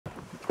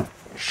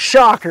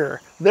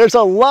Shocker. There's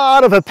a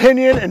lot of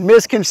opinion and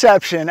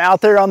misconception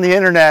out there on the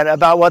internet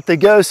about what the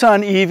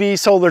GoSun EV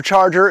solar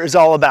charger is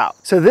all about.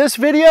 So this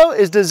video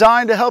is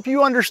designed to help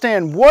you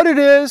understand what it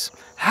is,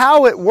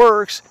 how it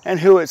works, and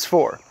who it's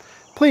for.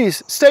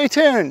 Please stay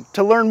tuned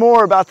to learn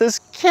more about this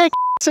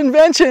kick-ass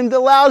invention that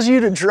allows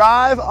you to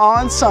drive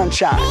on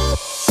sunshine.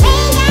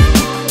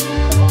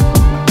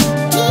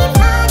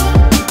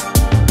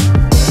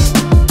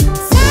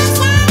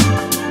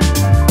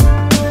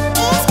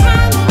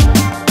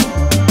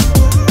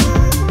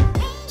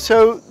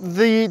 So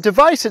the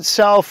device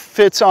itself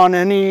fits on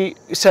any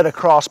set of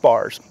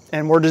crossbars,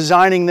 and we're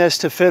designing this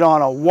to fit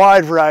on a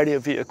wide variety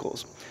of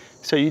vehicles.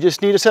 So you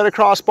just need a set of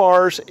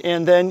crossbars,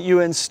 and then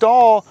you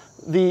install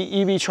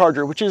the EV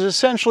charger, which is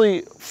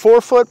essentially 4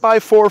 foot by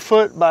 4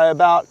 foot by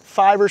about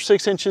 5 or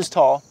 6 inches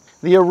tall.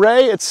 The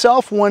array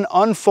itself, when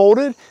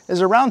unfolded,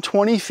 is around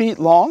 20 feet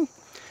long,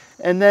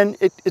 and then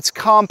it's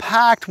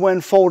compact when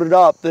folded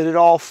up, that it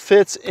all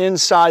fits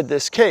inside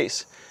this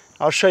case.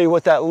 I'll show you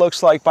what that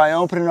looks like by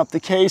opening up the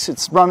case.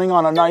 It's running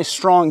on a nice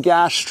strong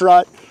gas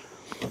strut.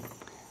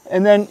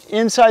 And then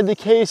inside the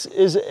case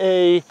is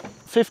a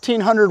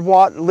 1500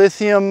 watt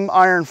lithium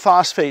iron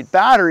phosphate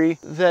battery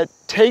that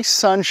takes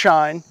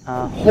sunshine,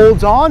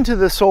 holds on to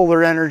the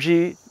solar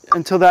energy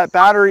until that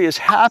battery is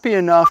happy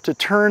enough to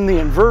turn the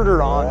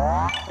inverter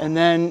on and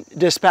then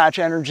dispatch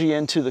energy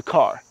into the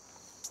car.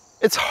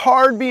 It's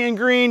hard being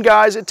green,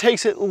 guys. It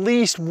takes at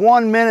least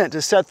 1 minute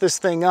to set this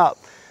thing up.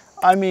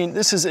 I mean,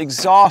 this is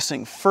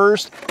exhausting.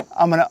 First,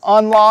 I'm gonna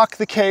unlock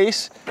the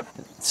case.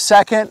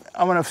 Second,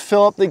 I'm gonna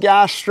fill up the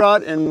gas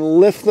strut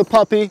and lift the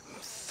puppy.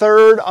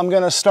 Third, I'm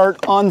gonna start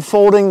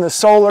unfolding the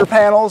solar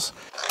panels.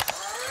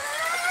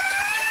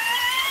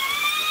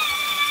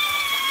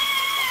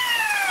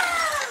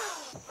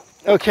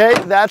 Okay,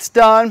 that's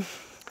done.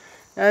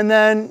 And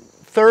then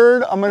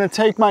third, I'm gonna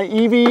take my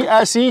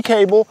EV-SE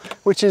cable,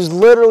 which is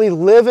literally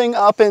living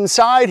up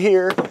inside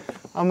here.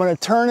 I'm gonna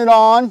turn it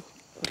on,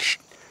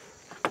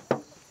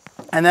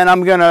 and then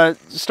I'm gonna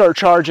start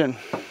charging.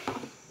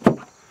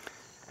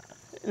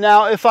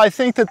 Now, if I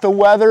think that the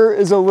weather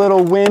is a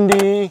little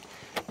windy,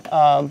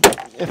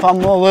 if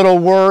I'm a little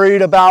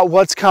worried about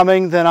what's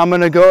coming, then I'm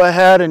gonna go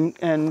ahead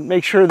and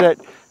make sure that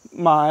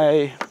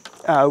my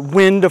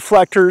wind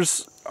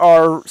deflectors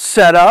are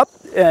set up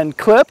and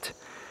clipped.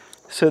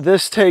 So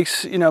this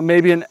takes,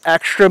 maybe an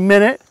extra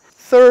minute.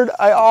 Third,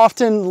 I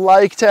often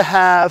like to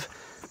have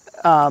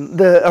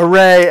the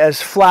array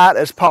as flat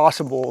as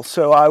possible.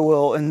 So I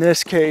will, in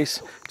this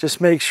case, just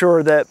make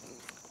sure that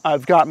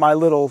I've got my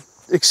little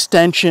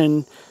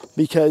extension,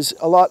 because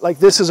a lot, like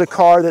this is a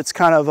car that's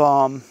kind of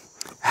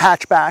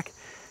hatchback,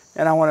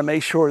 and I want to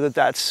make sure that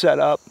that's set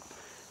up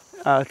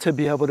to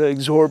be able to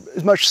absorb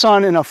as much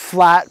sun in a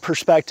flat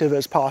perspective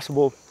as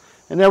possible.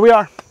 And there we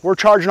are. We're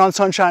charging on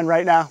sunshine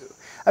right now.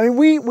 I mean,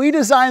 we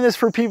designed this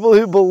for people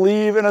who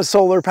believe in a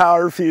solar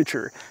powered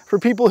future, for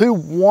people who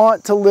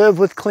want to live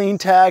with clean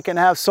tech and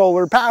have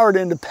solar powered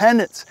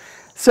independence.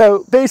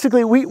 So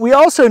basically, we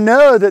also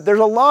know that there's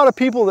a lot of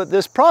people that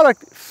this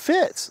product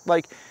fits,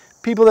 like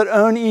people that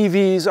own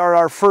EVs are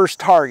our first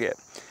target.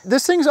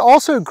 This thing's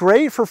also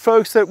great for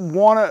folks that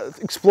want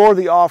to explore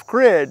the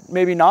off-grid,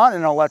 maybe not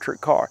in an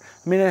electric car.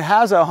 I mean, it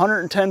has a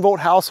 110 volt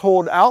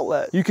household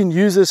outlet. You can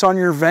use this on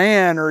your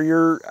van or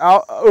your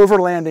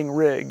overlanding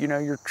rig,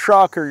 your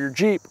truck or your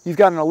Jeep. You've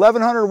got an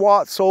 1100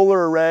 watt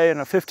solar array and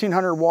a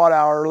 1500 watt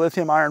hour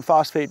lithium iron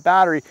phosphate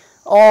battery,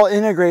 all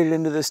integrated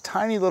into this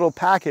tiny little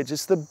package.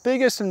 It's the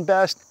biggest and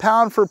best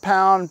pound for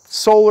pound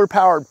solar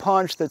powered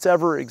punch that's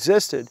ever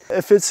existed.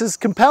 If it's as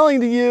compelling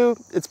to you,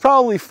 it's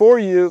probably for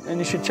you, and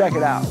you should check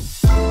it out.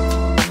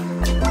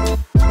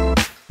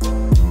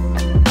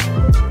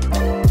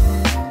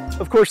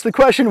 Of course, the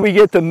question we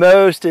get the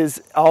most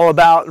is all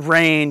about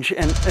range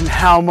and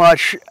how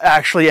much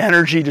actually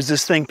energy does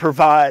this thing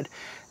provide.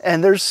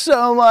 And there's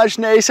so much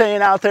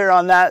naysaying out there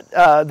on that,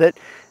 that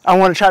I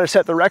want to try to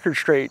set the record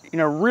straight.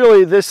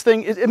 Really this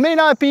thing, it may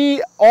not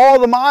be all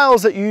the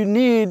miles that you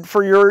need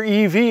for your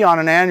EV on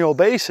an annual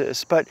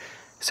basis, but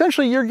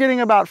essentially you're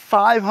getting about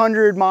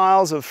 500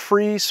 miles of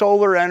free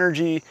solar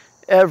energy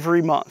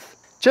every month,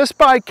 just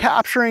by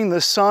capturing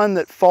the sun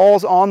that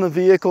falls on the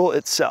vehicle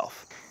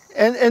itself.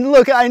 And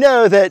look, I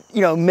know that,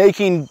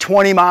 making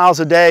 20 miles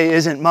a day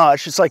isn't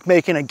much. It's like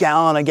making a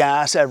gallon of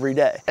gas every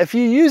day. If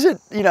you use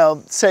it,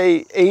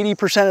 say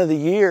 80% of the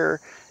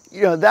year,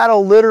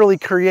 that'll literally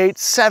create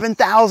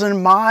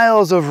 7,000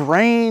 miles of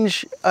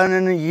range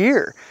in a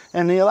year.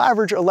 And the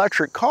average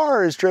electric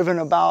car is driven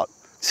about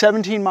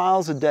 17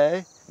 miles a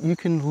day. You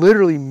can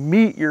literally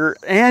meet your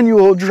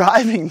annual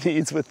driving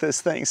needs with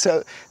this thing.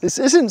 So this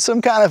isn't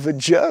some kind of a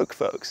joke,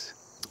 folks.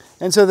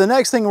 And so the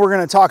next thing we're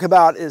going to talk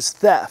about is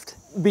theft,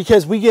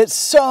 because we get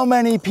so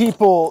many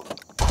people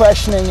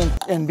questioning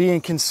and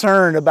being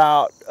concerned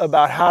about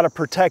how to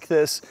protect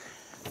this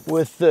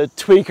with the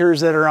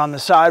tweakers that are on the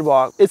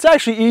sidewalk. It's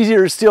actually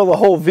easier to steal the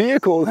whole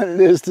vehicle than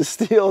it is to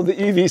steal the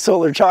EV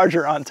solar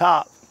charger on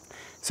top.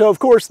 So of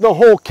course the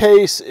whole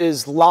case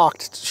is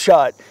locked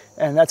shut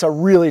And that's a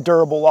really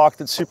durable lock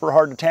that's super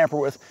hard to tamper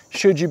with,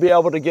 should you be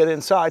able to get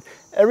inside.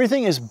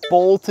 Everything is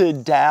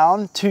bolted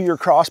down to your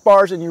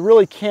crossbars, and you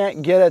really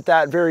can't get at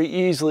that very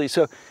easily.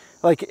 So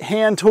like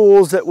hand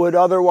tools that would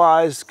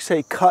otherwise,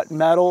 say, cut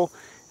metal,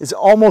 is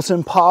almost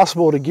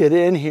impossible to get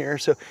in here.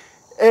 So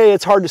A,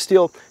 it's hard to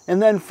steal.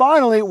 And then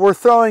finally, we're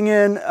throwing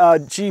in a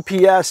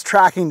GPS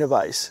tracking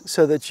device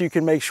so that you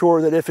can make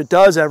sure that if it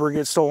does ever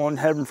get stolen,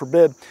 heaven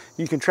forbid,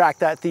 you can track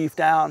that thief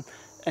down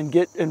and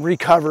get and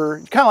recover,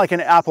 kind of like an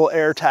Apple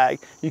AirTag.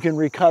 You can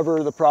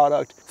recover the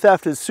product.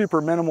 Theft is super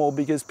minimal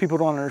because people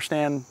don't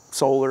understand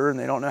solar and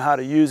they don't know how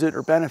to use it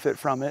or benefit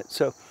from it.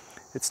 So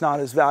it's not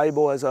as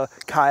valuable as a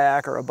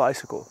kayak or a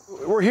bicycle.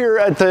 We're here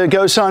at the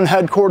GoSun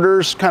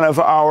headquarters, kind of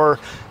our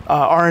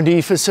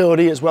R&D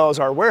facility as well as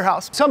our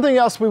warehouse. Something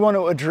else we want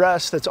to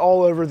address that's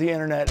all over the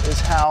internet is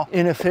how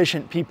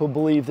inefficient people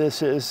believe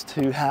this is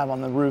to have on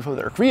the roof of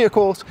their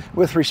vehicles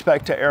with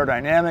respect to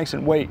aerodynamics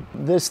and weight.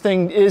 This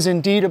thing is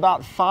indeed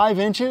about 5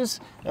 inches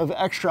of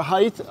extra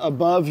height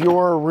above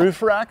your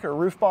roof rack or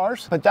roof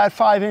bars, but that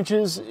 5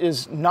 inches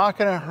is not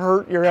going to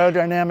hurt your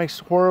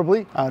aerodynamics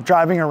horribly.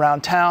 Driving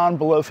around town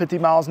below 50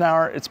 miles an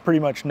hour, it's pretty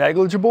much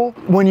negligible.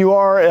 When you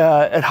are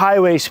at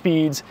highway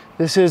speeds,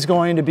 this is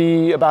going to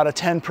be about a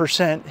 10%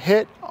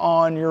 hit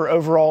on your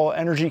overall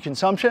energy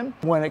consumption.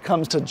 When it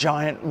comes to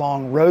giant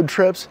long road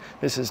trips,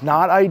 this is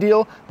not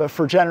ideal, but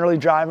for generally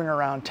driving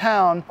around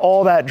town,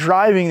 all that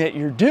driving that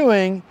you're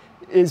doing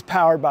is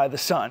powered by the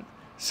sun.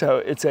 So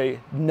it's a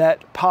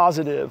net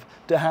positive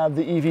to have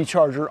the EV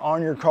charger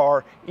on your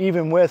car,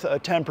 even with a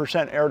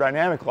 10%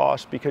 aerodynamic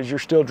loss, because you're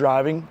still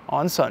driving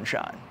on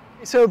sunshine.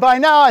 So by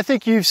now, I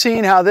think you've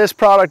seen how this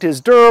product is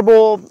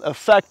durable,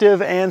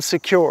 effective, and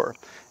secure.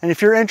 And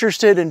if you're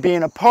interested in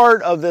being a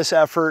part of this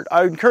effort,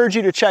 I would encourage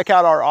you to check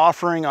out our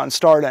offering on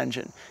Start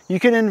Engine. You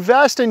can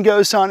invest in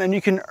GoSun and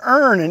you can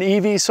earn an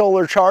EV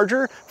solar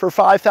charger for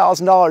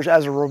 $5,000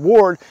 as a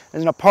reward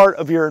and a part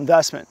of your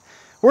investment.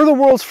 We're the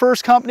world's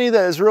first company that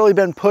has really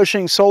been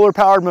pushing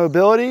solar-powered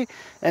mobility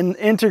and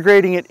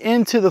integrating it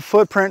into the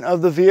footprint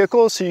of the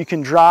vehicle so you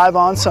can drive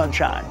on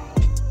sunshine.